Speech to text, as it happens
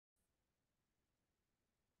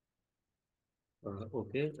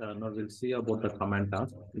Okay, now we'll see about the command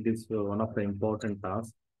task. It is one of the important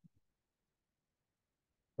tasks.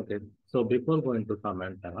 Okay, so before going to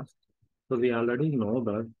command task, so we already know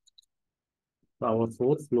that our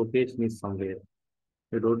source location is somewhere.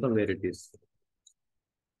 We don't know where it is.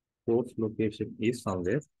 Source location is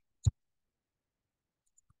somewhere.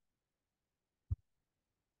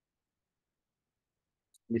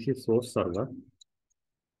 This is source server.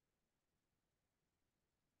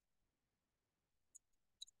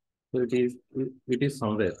 So it is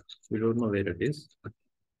somewhere. We don't know where it is.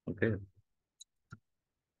 Okay.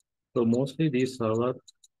 So mostly these server,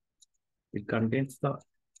 it contains the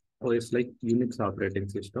OS like Unix operating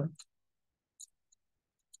system.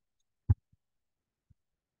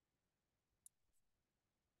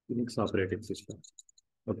 Unix operating system.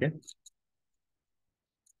 Okay.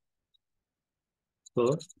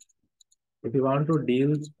 So if you want to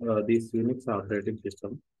deal this Unix operating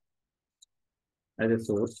system as a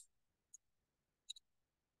source,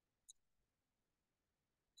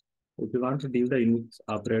 if you want to deal the Unix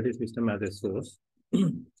operating system as a source,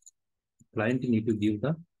 client need to give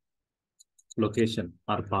the location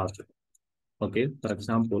or path. Okay, for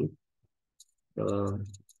example, uh,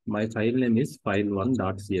 my file name is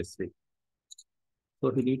file1.csv. So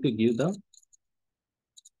we need to give the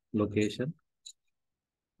location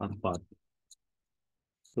or path.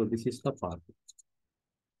 So this is the path.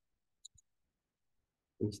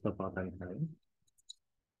 This is the path I'm having.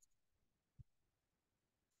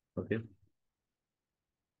 Okay.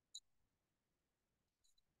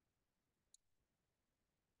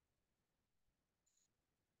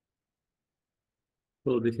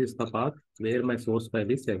 So this is the path where my source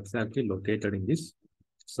file is exactly located in this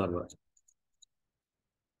server.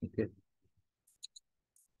 Okay.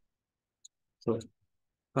 So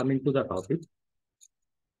coming to the topic,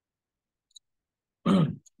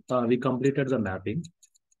 we completed the mapping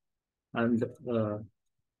and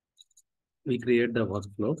we create the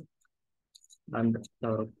workflow, and the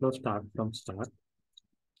workflow start from start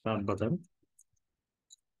button,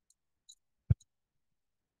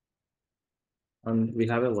 and we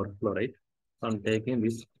have a workflow, right? So I'm taking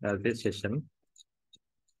this as a session.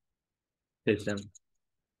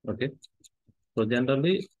 Okay. So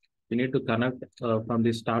generally we need to connect from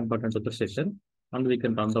the start button to the session, and we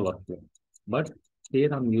can run the workflow. But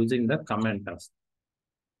here I'm using the command task.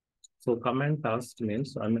 So command task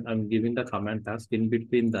means I'm giving the command task in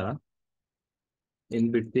between the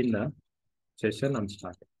session and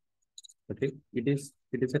start. Okay, it is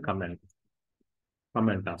a command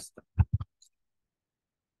task.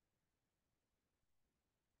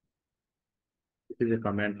 It is a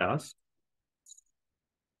command task.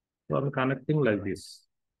 So I'm connecting like this: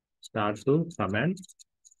 start to command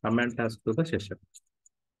task to the session.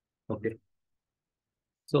 Okay.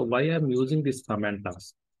 So why I'm using this command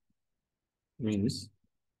task means,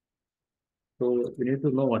 so we need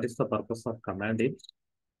to know what is the purpose of command in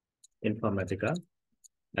Informatica.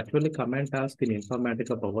 Actually, command task in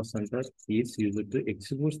Informatica Power Center is used to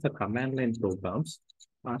execute the command line programs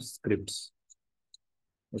or scripts.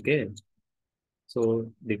 Okay.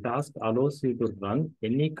 So the task allows you to run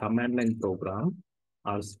any command line program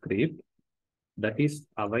or script that is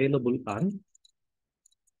available on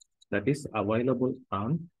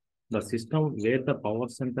the system where the Power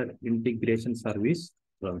Center integration service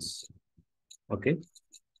runs. Okay.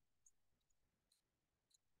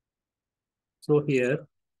 So here,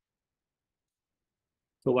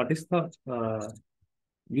 so what is the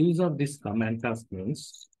use of this command task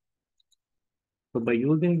means? So by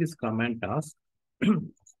using this command task, so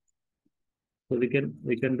we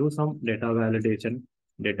can do some data validation,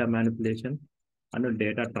 data manipulation, and a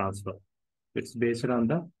data transfer. It's based on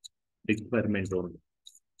the requirement only.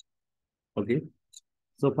 Okay.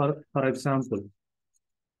 So for example,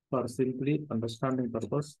 for simply understanding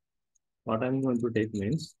purpose, what I'm going to take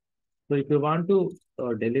means, so if you want to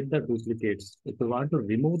delete the duplicates, if you want to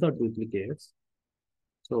remove the duplicates,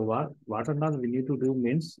 so what and all we need to do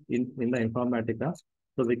means in the Informatica,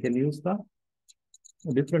 so we can use the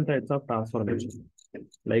different types of transformation,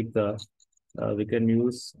 like we can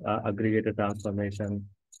use aggregated transformation,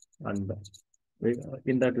 and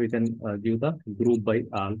in that we can give the group by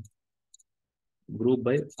all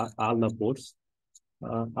the ports,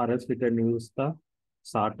 or else we can use the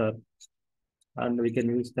sorter, and we can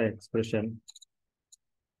use the expression.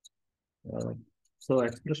 So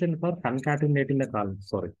expression for concatenating the columns.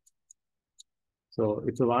 Sorry. So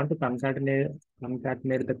if you want to concatenate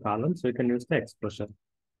the columns, we can use the expression.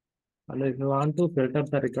 And if you want to filter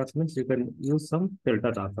the records, means you can use some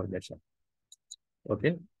filter transformation.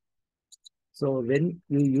 Okay. So when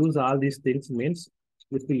you use all these things means,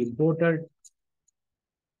 if we imported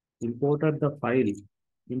imported the file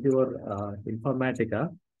into your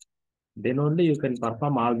Informatica, then only you can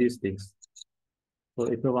perform all these things. So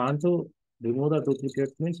if you want to remove the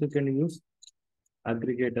duplicates means you can use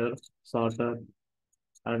aggregator, sorter,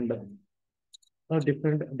 and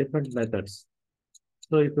different methods.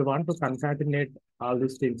 So if you want to concatenate all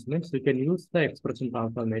these things means you can use the expression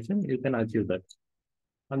transformation, you can achieve that.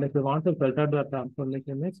 And if you want to filter the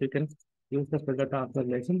transformation means you can use the filter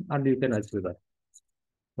transformation and you can achieve that.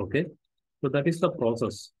 Okay. So that is the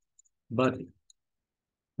process. But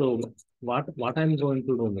so what I'm going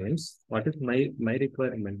to do means what is my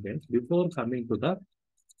requirement means before coming to the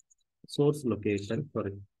source location,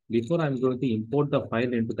 sorry, before I'm going to import the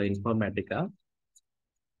file into the Informatica,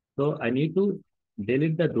 so I need to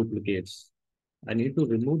delete the duplicates. I need to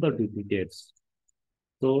remove the duplicates.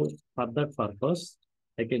 So for that purpose,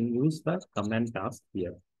 I can use the command task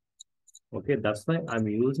here. Okay, that's why I'm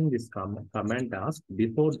using this command task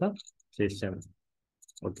before the session.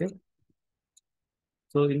 Okay.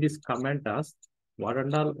 So in this command task, what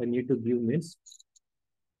and all I need to give means,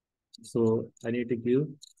 so I need to give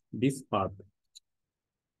this path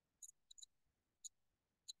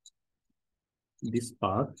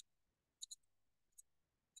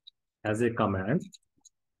as a command,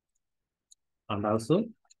 and also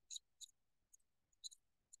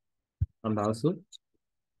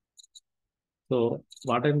so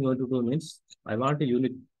what I'm going to do means I want a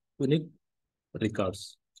unique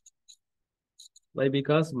records. Why?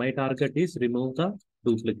 Because my target is remove the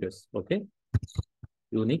duplicates. Okay,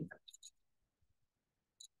 unique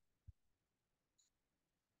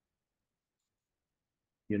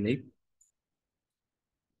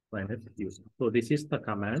minus u. So this is the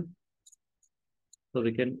command. So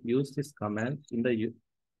we can use this command in the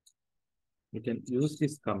we can use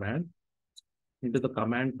this command into the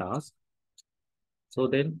command task. So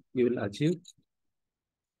then we will achieve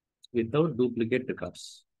without duplicate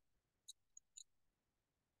records.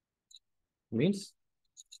 Means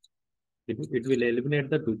it will eliminate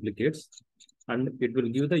the duplicates and it will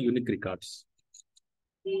give the unique records.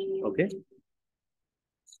 Okay.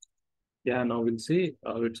 Yeah, now we'll see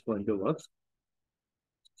how it's going to work.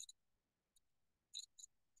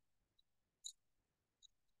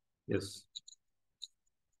 Yes.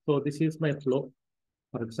 So this is my flow.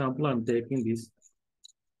 For example, I'm taking this.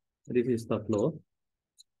 This is the flow.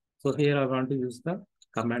 So here I want to use the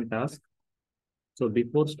command task. So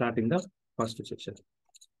before starting the first section,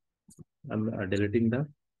 I'm deleting the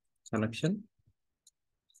connection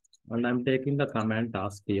and I'm taking the command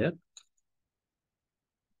task here.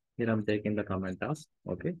 Here I'm taking the command task.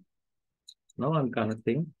 Okay. Now I'm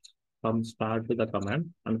connecting from start to the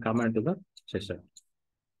command and command to the session.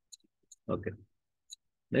 Okay.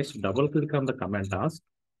 Next, double click on the command task.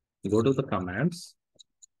 Go to the commands.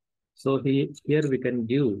 So here we can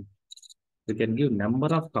give number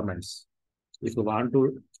of comments. If you want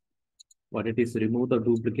to what it is remove the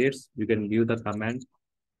duplicates, you can give the command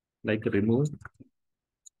like remove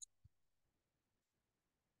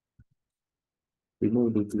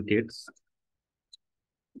duplicates.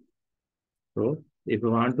 So if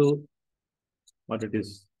you want to what it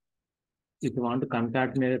is, if you want to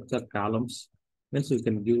concatenate the columns, means you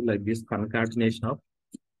can give like this concatenation of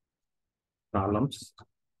columns.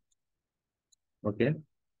 Okay.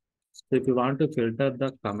 So if you want to filter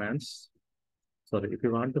the commands, sorry, if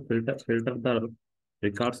you want to filter the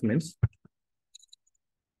records means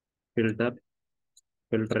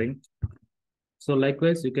filtering. So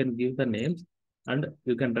likewise, you can give the names and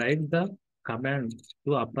you can write the command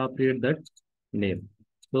to appropriate that name.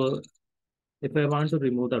 So if I want to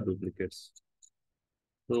remove the duplicates,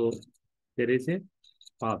 so there is a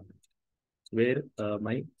path where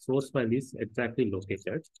my source file is exactly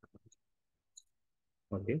located.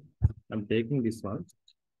 Okay, I'm taking this one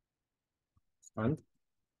and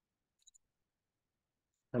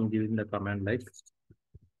I'm giving the command like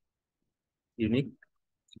unique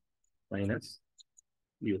minus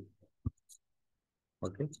u.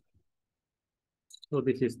 Okay, so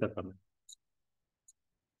this is the command.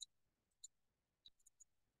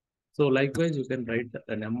 So likewise, you can write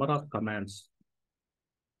a number of commands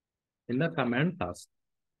in the command task.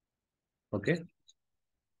 Okay.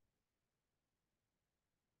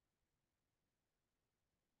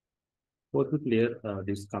 How to clear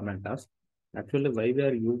this command task? Actually, why we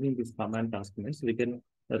are using this command task means we can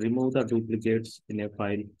remove the duplicates in a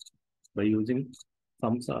file by using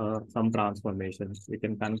some transformations. We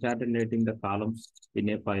can concatenating the columns in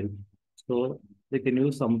a file. So we can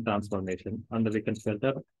use some transformation and we can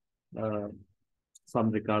filter uh,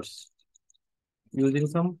 some records using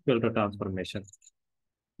some filter transformation.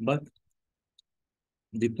 But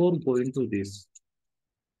before going to this,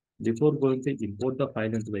 before going to import the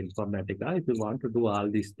file into the Informatica, if you want to do all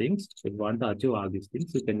these things, if you want to achieve all these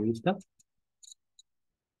things, you can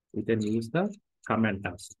use the command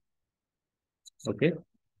task. Okay.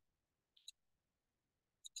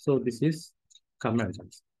 So this is command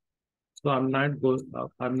task. So I'm not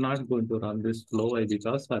going to run this flow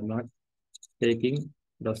because I'm not taking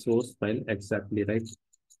the source file exactly right.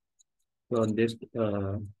 So I'm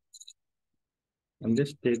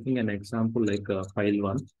just taking an example like file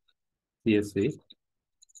one CSV.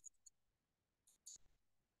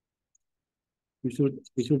 We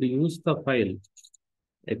should use the file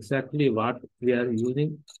exactly what we are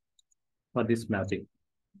using for this mapping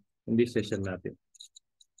in this session mapping.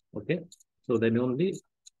 Okay. So then only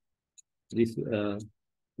this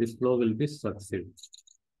this flow will be succeed.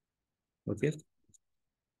 Okay.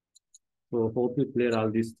 So hope you clear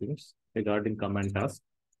all these things regarding command task.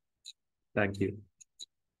 Thank you.